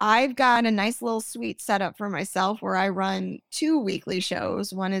 I've got a nice little suite set up for myself where I run 2 weekly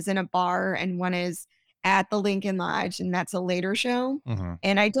shows. One is in a bar and one is at the Lincoln Lodge, and that's a later show.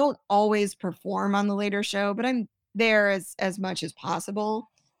 And I don't always perform on the later show, but I'm there as much as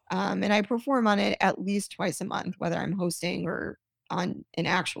possible. And I perform on it at least twice a month, whether I'm hosting or on an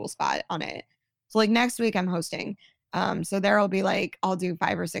actual spot on it. So like next week I'm hosting. So there'll be like, I'll do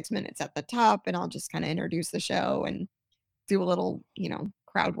 5 or 6 minutes at the top and I'll just kind of introduce the show and do a little,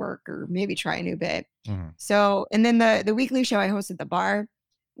 crowd work or maybe try a new bit. So, and then the weekly show I host at the bar,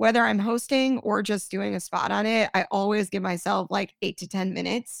 whether I'm hosting or just doing a spot on it, I always give myself like 8 to 10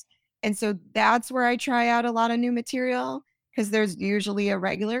 minutes. And so that's where I try out a lot of new material because there's usually a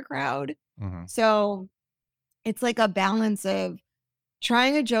regular crowd. So it's like a balance of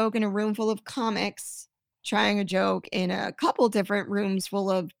trying a joke in a room full of comics, trying a joke in a couple different rooms full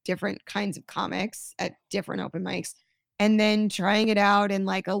of different kinds of comics at different open mics, and then trying it out in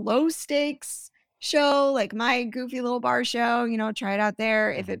like a low stakes show, like my goofy little bar show, try it out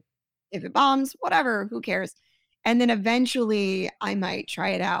there. If it bombs, whatever, who cares? And then eventually I might try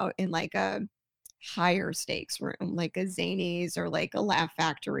it out in like a higher stakes room, like a Zanies or like a Laugh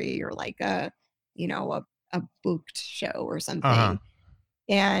Factory or like a booked show or something.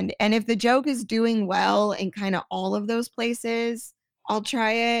 And if the joke is doing well in kind of all of those places, I'll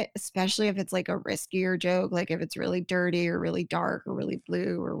try it, especially if it's like a riskier joke, like if it's really dirty or really dark or really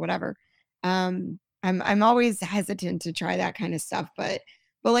blue or whatever. I'm always hesitant to try that kind of stuff, but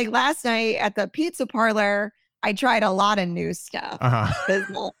like last night at the pizza parlor, I tried a lot of new stuff. I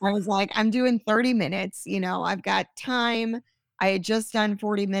was like, I'm doing 30 minutes, I've got time. I had just done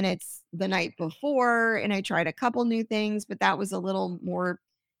 40 minutes the night before and I tried a couple new things, but that was a little more,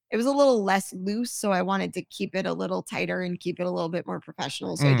 it was a little less loose. So I wanted to keep it a little tighter and keep it a little bit more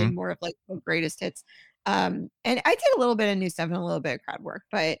professional. So I did more of like the greatest hits. And I did a little bit of new stuff and a little bit of crowd work,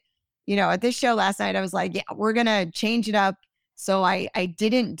 but at this show last night, I was like, yeah, we're going to change it up. So I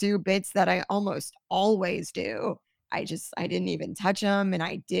didn't do bits that I almost always do. I didn't even touch them. And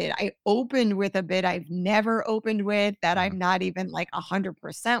I opened with a bit I've never opened with that I'm not even like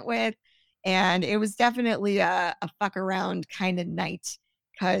 100% with. And it was definitely a fuck around kind of night.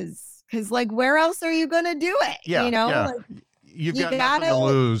 Cause like, where else are you going to do it? Yeah. Like, you've got nothing to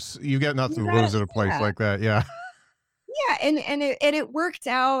lose. You got nothing to lose at a place like that. Yeah. Yeah. And it worked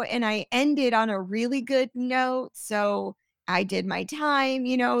out and I ended on a really good note. So I did my time,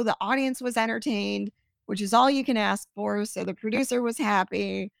 the audience was entertained, which is all you can ask for. So the producer was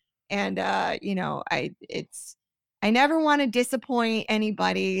happy. And, I never want to disappoint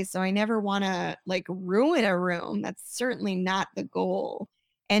anybody. So I never want to like ruin a room. That's certainly not the goal.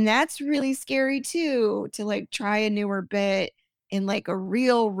 And that's really scary too, to like try a newer bit in like a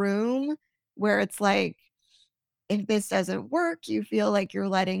real room where it's like, if this doesn't work, you feel like you're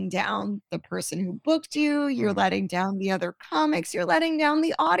letting down the person who booked you. You're letting down the other comics. You're letting down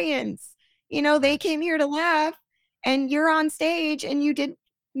the audience. They came here to laugh and you're on stage and you didn't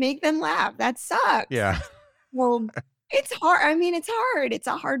make them laugh. That sucks. Yeah. Well, it's hard. I mean, it's hard. It's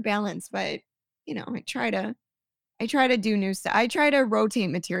a hard balance, but I try to do new stuff. I try to rotate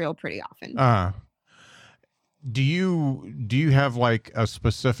material pretty often. do you have like a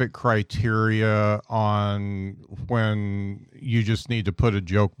specific criteria on when you just need to put a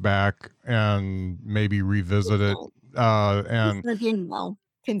joke back and maybe revisit it? And Working well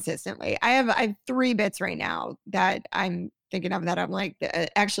consistently. I have 3 bits right now that I'm thinking of that I'm like,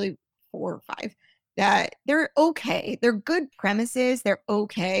 actually 4 or 5 that they're okay. They're good premises. They're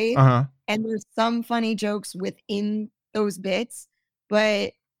okay. uh-huh. And there's some funny jokes within those bits,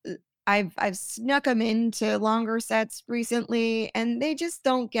 but I've snuck them into longer sets recently, and they just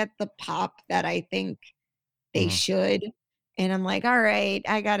don't get the pop that I think they Mhm. should. And I'm like, all right,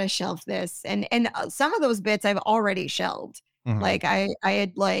 I gotta shelf this. And some of those bits I've already shelved. Mhm. Like I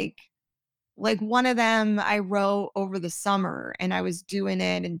had like one of them I wrote over the summer, and I was doing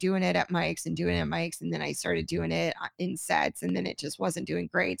it and doing it at mics and doing it at mics, and then I started doing it in sets, and then it just wasn't doing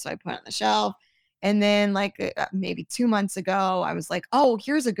great, so I put it on the shelf. And then like maybe 2 months ago, I was like, oh,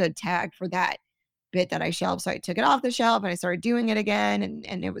 here's a good tag for that bit that I shelved. So I took it off the shelf and I started doing it again,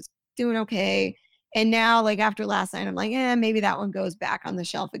 and it was doing okay. And now, like after last night, I'm like, maybe that one goes back on the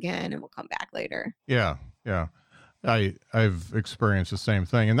shelf again, and we'll come back later. Yeah, yeah. I've experienced the same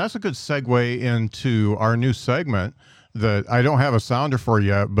thing, and that's a good segue into our new segment that I don't have a sounder for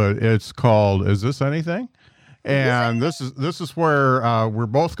yet, but it's called "Is This Anything?" And this is where we're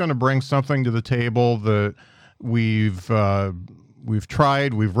both going to bring something to the table that we've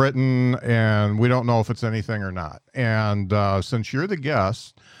tried, we've written, and we don't know if it's anything or not. And since you're the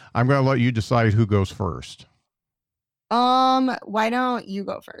guest, I'm going to let you decide who goes first. Why don't you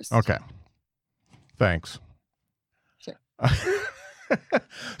go first? Okay. Thanks. Sure.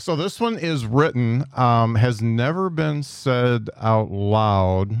 So this one is written, has never been said out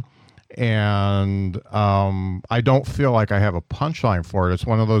loud, and I don't feel like I have a punchline for it. It's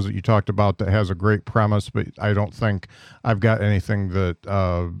one of those that you talked about that has a great premise, but I don't think I've got anything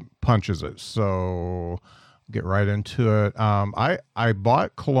that punches it. So get right into it. I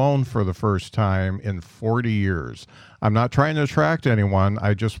bought cologne for the first time in 40 years. I'm not trying to attract anyone.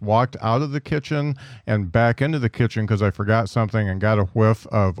 I just walked out of the kitchen and back into the kitchen because I forgot something and got a whiff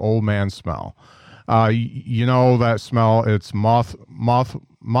of old man smell. You know that smell? It's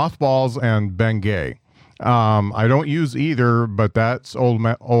mothballs and Bengay. I don't use either, but that's old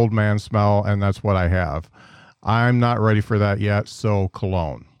man smell, and that's what I have. I'm not ready for that yet, so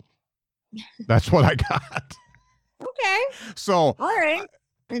cologne. That's what I got. Okay. So All right.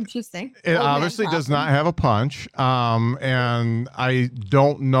 Interesting. it Old man obviously does problem. not have a punch, and I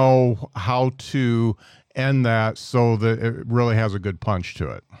don't know how to end that so that it really has a good punch to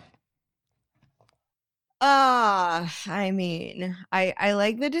it. I mean, I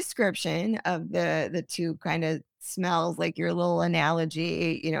like the description of the two kind of smells, like your little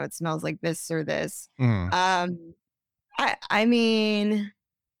analogy, it smells like this or this. Mm. Um, I mean,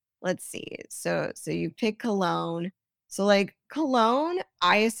 let's see. So you pick cologne. So like cologne,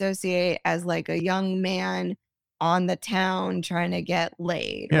 I associate as like a young man on the town trying to get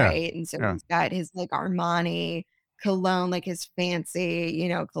laid, Yeah, right? And so yeah. he's got his like Armani cologne, like his fancy,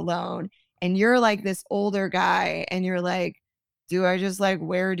 cologne. And you're like this older guy, and you're like, do I just like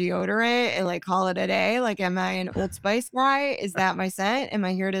wear deodorant and like call it a day? Like, am I an Old Spice guy? Is that my scent? Am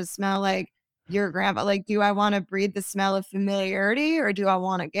I here to smell like your grandpa? Like, do I want to breathe the smell of familiarity, or do I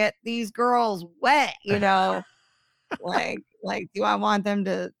want to get these girls wet? Like, do I want them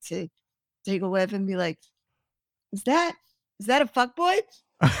to take a whiff and be like, is that a fuck boy?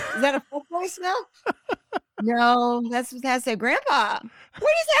 Is that a fuck boy smell? No, that's a grandpa.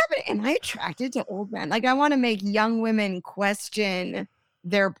 What is happening? Am I attracted to old men? Like, I want to make young women question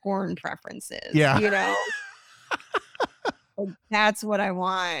their porn preferences. Yeah. Like, that's what I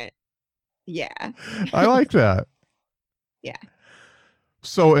want. Yeah. I like that. Yeah.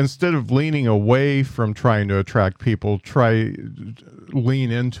 So instead of leaning away from trying to attract people,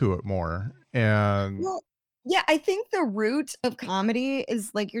 lean into it more. And Well, yeah, I think the root of comedy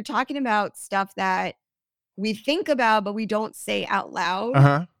is like you're talking about stuff that we think about, but we don't say out loud.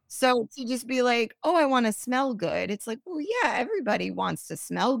 uh-huh. So to just be like, oh, I want to smell good. It's like, well, yeah, everybody wants to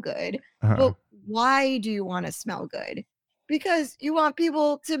smell good. Uh-huh. But why do you want to smell good? Because you want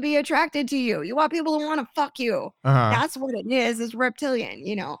people to be attracted to you. You want people to want to fuck you. Uh-huh. That's what it is reptilian,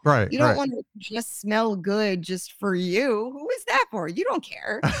 Right. You don't Right. want to just smell good just for you. Who is that for? You don't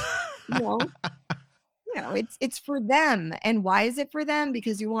care. You know, it's for them. And why is it for them?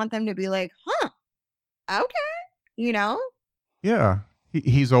 Because you want them to be like, huh, okay, Yeah.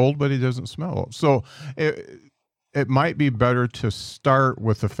 He's old, but he doesn't smell old. So it might be better to start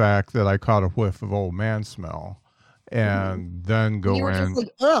with the fact that I caught a whiff of old man smell and then And go you were just in.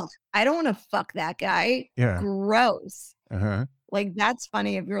 like, ugh, I don't want to fuck that guy. Yeah. Gross. Uh-huh. Like, that's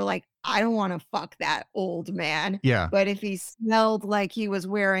funny if you're like, I don't want to fuck that old man. Yeah. But if he smelled like he was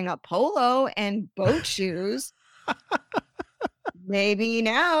wearing a polo and boat shoes, maybe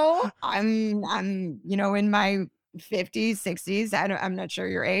now I'm in my 50s, 60s. I'm not sure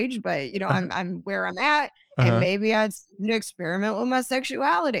your age, but I'm where I'm at. And Uh-huh. maybe I'd experiment with my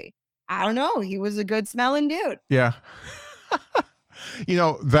sexuality. I don't know. He was a good smelling dude. Yeah.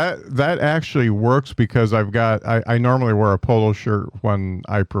 That actually works because I normally wear a polo shirt when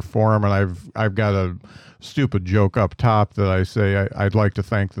I perform, and I've got a stupid joke up top that I say I'd like to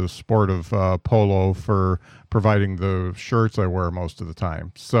thank the sport of polo for providing the shirts I wear most of the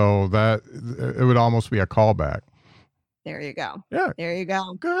time. So that it would almost be a callback. There you go. Yeah. There you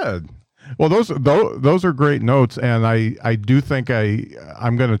go. Good. Well, those are great notes, and I do think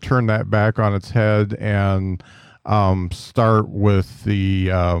I'm going to turn that back on its head and start with the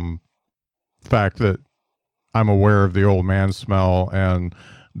fact that I'm aware of the old man smell, and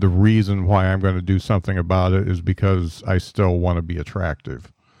the reason why I'm going to do something about it is because I still want to be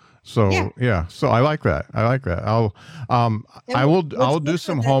attractive. So Yeah. so I like that. I'll And I'll what's do good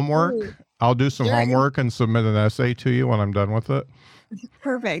some about that homework. too? I'll do some Sure. homework and submit an essay to you when I'm done with it.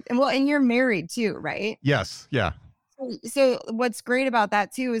 Perfect. And you're married too, right? Yes. Yeah. So what's great about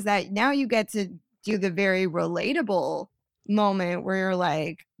that too is that now you get to do the very relatable moment where you're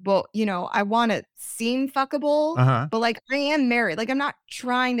like, well, I want to seem fuckable, Uh-huh. but like I am married. Like I'm not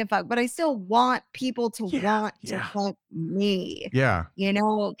trying to fuck, but I still want people to want to Yeah. fuck me, Yeah.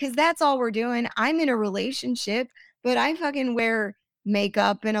 because that's all we're doing. I'm in a relationship, but I fucking wear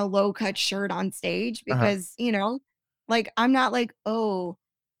makeup and a low cut shirt on stage Uh-huh. because, like I'm not like, oh,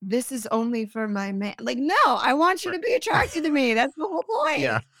 this is only for my man. Like, no, I want you to be attracted to me. That's the whole point.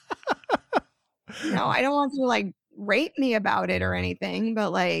 Yeah. I don't want you to like rape me about it or anything,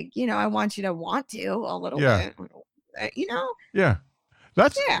 but like, I want you to want to a little Yeah. bit, Yeah. Yeah.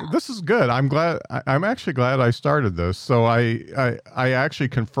 This is good. I'm actually glad I started this. So I actually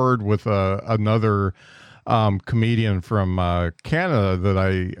conferred with another comedian from Canada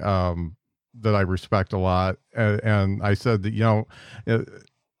that I respect a lot, and I said that uh,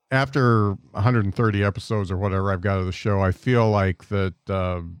 after 130 episodes or whatever I've got of the show, I feel like that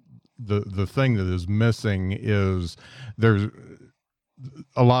the thing that is missing is there's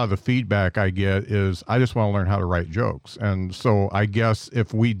a lot of the feedback I get is I just want to learn how to write jokes. And so I guess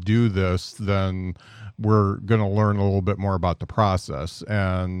if we do this, then we're going to learn a little bit more about the process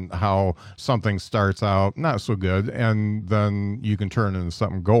and how something starts out not so good, and then you can turn it into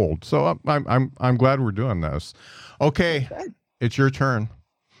something gold. So I'm glad we're doing this. Okay, Good. it's your turn.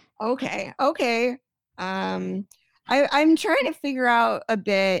 Okay. I'm trying to figure out a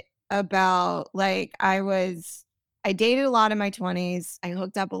bit about like I dated a lot in my 20s. I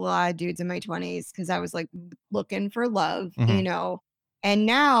hooked up a lot of dudes in my 20s because I was like looking for love, Mhm. And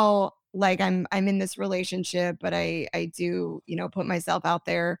now like I'm in this relationship, but I do, put myself out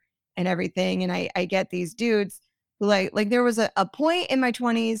there and everything. And I get these dudes who like there was a point in my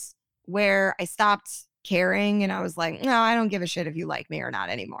 20s where I stopped caring and I was like, no, I don't give a shit if you like me or not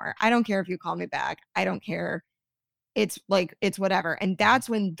anymore. I don't care if you call me back. I don't care. It's like, it's whatever. And that's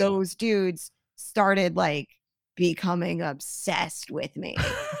when those dudes started like becoming obsessed with me.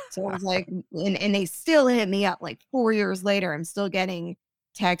 So I was like, and they still hit me up like 4 years later. I'm still getting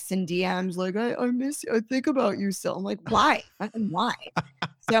texts and DMs like, I miss you. I think about you still. I'm like, why? Fucking why?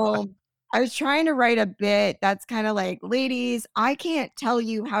 So I was trying to write a bit that's kind of like, ladies, I can't tell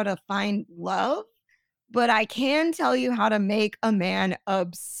you how to find love, but I can tell you how to make a man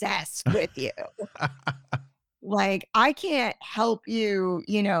obsessed with you. Like, I can't help you,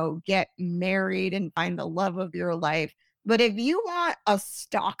 get married and find the love of your life. But if you want a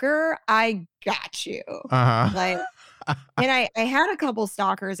stalker, I got you. Like, Uh-huh. and I had a couple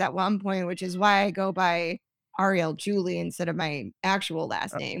stalkers at one point, which is why I go by Ariel Julie instead of my actual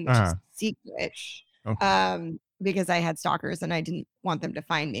last name, which is Uh-huh. Secret. Okay. Because I had stalkers and I didn't want them to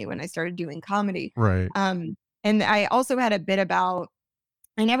find me when I started doing comedy. Right. And I also had a bit about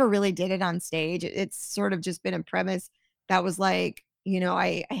I never really did it on stage. It's sort of just been a premise that was like,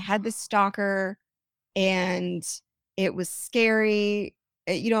 I had this stalker and it was scary.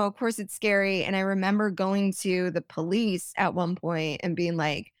 Of course it's scary. And I remember going to the police at one point and being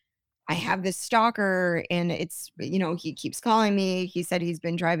like, I have this stalker and he keeps calling me. He said he's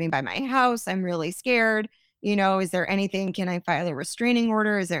been driving by my house. I'm really scared. Is there anything? Can I file a restraining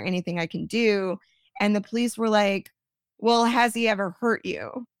order? Is there anything I can do? And the police were like, well, has he ever hurt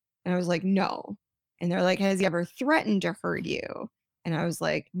you? And I was like, no. And they're like, has he ever threatened to hurt you? And I was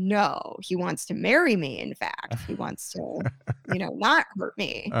like, no, he wants to marry me. In fact, he wants to, not hurt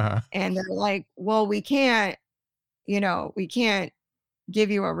me. Uh-huh. And they're like, well, we can't we can't give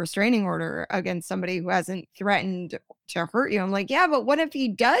you a restraining order against somebody who hasn't threatened to hurt you. I'm like, yeah, but what if he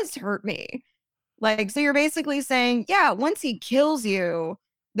does hurt me? Like, so you're basically saying, yeah, once he kills you,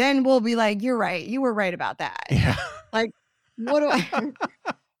 then we'll be like, you're right. You were right about that. Yeah. Like, what do I?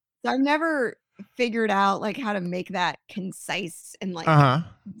 So I've never figured out like how to make that concise and like,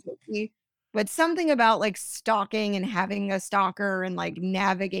 jokey. But something about like stalking and having a stalker and like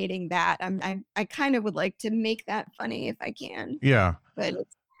navigating that, I kind of would like to make that funny if I can. Yeah. But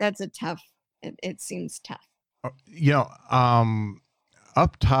that's a tough. It seems tough.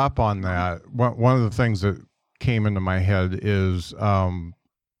 Up top on that, one of the things that came into my head is,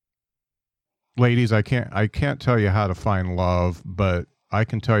 ladies, I can't tell you how to find love, but I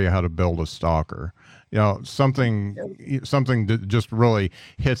can tell you how to build a stalker. Something that just really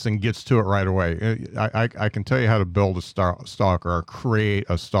hits and gets to it right away. I can tell you how to build a stalker or create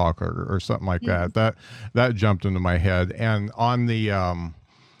a stalker or something like that. That jumped into my head. And on the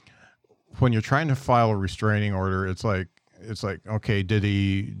when you're trying to file a restraining order, it's like, okay, did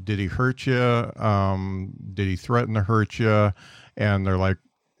he hurt you? Did he threaten to hurt you? And they're like,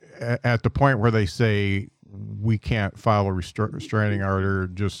 at the point where they say we can't file a restraining order,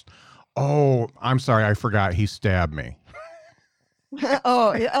 just, oh, I'm sorry, I forgot, he stabbed me.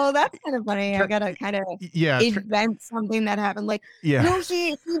 oh, that's kind of funny. I gotta kind of invent something that happened. Like, no,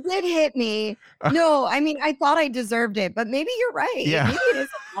 he did hit me. No, I mean, I thought I deserved it, but maybe you're right. Yeah. Maybe it is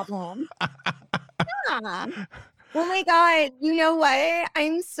a problem. Yeah. Oh my God. You know what?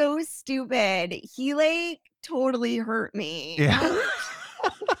 I'm so stupid. He like totally hurt me. Yeah.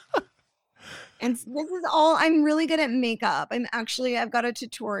 And this is all, I'm really good at makeup. I've got a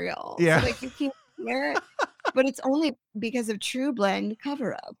tutorial. Yeah. So like you can't hear it, but it's only because of True Blend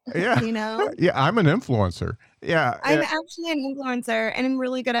cover up. Yeah. Yeah. I'm an influencer. Yeah. I'm actually an influencer and I'm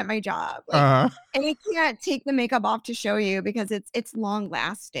really good at my job. Like, and I can't take the makeup off to show you because it's long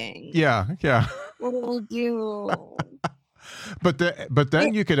lasting. Yeah. Yeah. What will do? But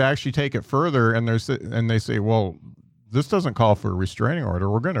then you could actually take it further and they say, well, this doesn't call for a restraining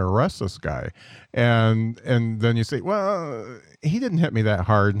order. We're going to arrest this guy. And then you say, well, he didn't hit me that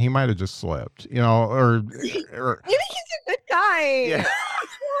hard and he might have just slipped, or maybe he's a good guy. Yeah.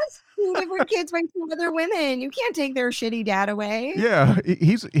 Two different kids by two other women. You can't take their shitty dad away. Yeah,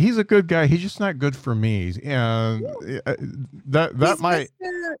 he's a good guy. He's just not good for me. And that might.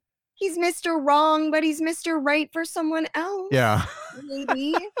 He's Mr. Wrong, but he's Mr. Right for someone else. Yeah.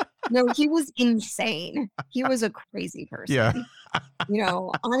 Maybe. No, he was insane. He was a crazy person. Yeah.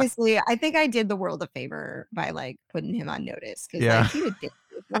 Honestly, I think I did the world a favor by like putting him on notice. Because like, he had dick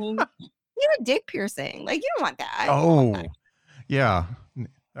piercing. He had dick piercing. Like, you don't want that. Oh, yeah.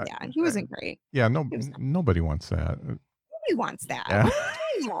 Yeah, he wasn't great. Yeah, nobody wants that. Nobody wants that.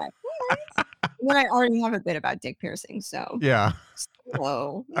 Yeah. When I already have a bit about dick piercing, so yeah.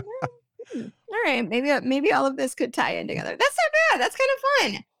 So, all right, maybe all of this could tie in together. That's not bad. That's kind of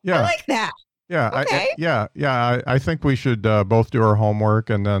fun. Yeah, I like that. Yeah, okay. I think we should both do our homework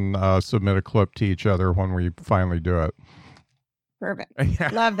and then submit a clip to each other when we finally do it. Perfect. Yeah.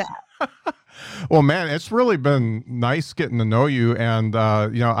 Love that. Well, man, it's really been nice getting to know you, and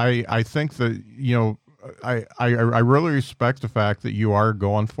I think that I really respect the fact that you are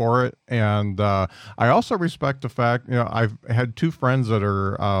going for it, and I also respect the fact I've had two friends that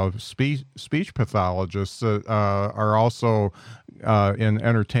are speech pathologists that are also in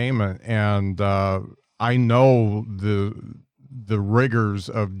entertainment, and I know the rigors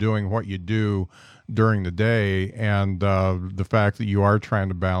of doing what you do during the day, and the fact that you are trying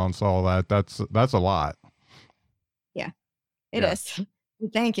to balance all that, that's a lot. Yeah, it is.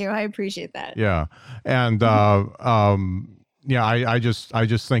 Thank you. I appreciate that. Yeah. And I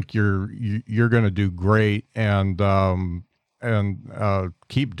just think you're going to do great, and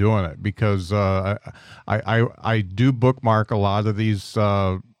keep doing it, because I do bookmark a lot of these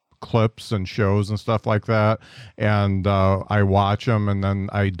clips and shows and stuff like that, and I watch them and then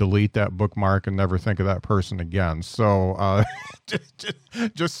I delete that bookmark and never think of that person again. So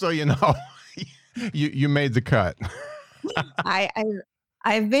just so you know, you made the cut.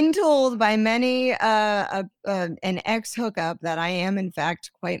 I've been told by many an ex hookup that I am in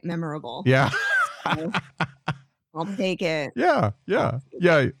fact quite memorable. Yeah. So I'll take it. Yeah.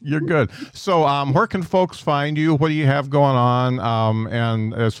 You're good. So, where can folks find you? What do you have going on?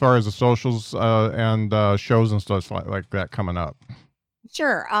 And as far as the socials and shows and stuff like that coming up.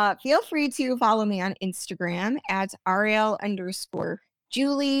 Sure. Feel free to follow me on Instagram at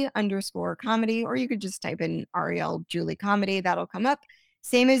Ariel_Julie_comedy, or you could just type in Ariel Julie Comedy. That'll come up.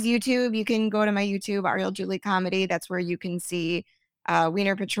 Same as YouTube. You can go to my YouTube, Ariel Julie Comedy. That's where you can see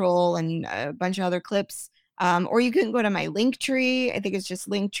Wiener Patrol and a bunch of other clips. Or you can go to my Linktree. I think it's just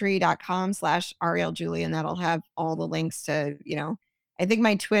linktree.com/Ariel Julie, and that'll have all the links to, I think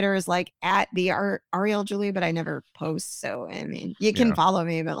my Twitter is like at the Ariel Julie, but I never post. So, I mean, you can follow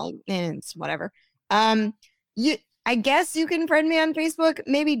me, but like, it's whatever. I guess you can friend me on Facebook.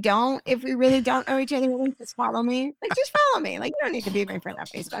 Maybe don't. If we really don't know each other, like, just follow me. Like, just follow me. Like, you don't need to be my friend on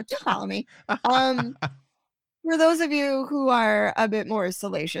Facebook. Just follow me. For those of you who are a bit more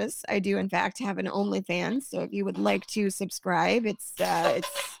salacious, I do in fact have an OnlyFans. So if you would like to subscribe, it's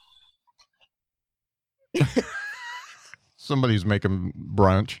Somebody's making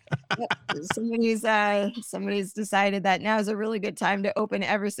brunch. Somebody's decided that now is a really good time to open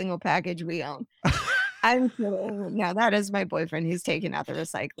every single package we own. I'm kidding. No, that is my boyfriend. He's taking out the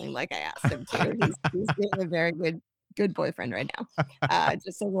recycling like I asked him to. He's being a very good boyfriend right now.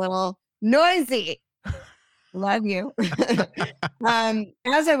 Just a little noisy. Love you.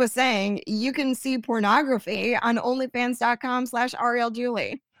 As I was saying, you can see pornography on onlyfans.com/Ariel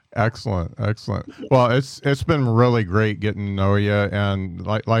Julie. Excellent. Well, it's been really great getting to know you, and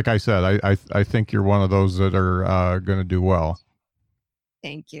like I said, I think you're one of those that are going to do well.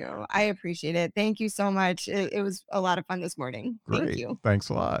 Thank you. I appreciate it. Thank you so much. It was a lot of fun this morning. Great. Thank you. Thanks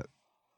a lot.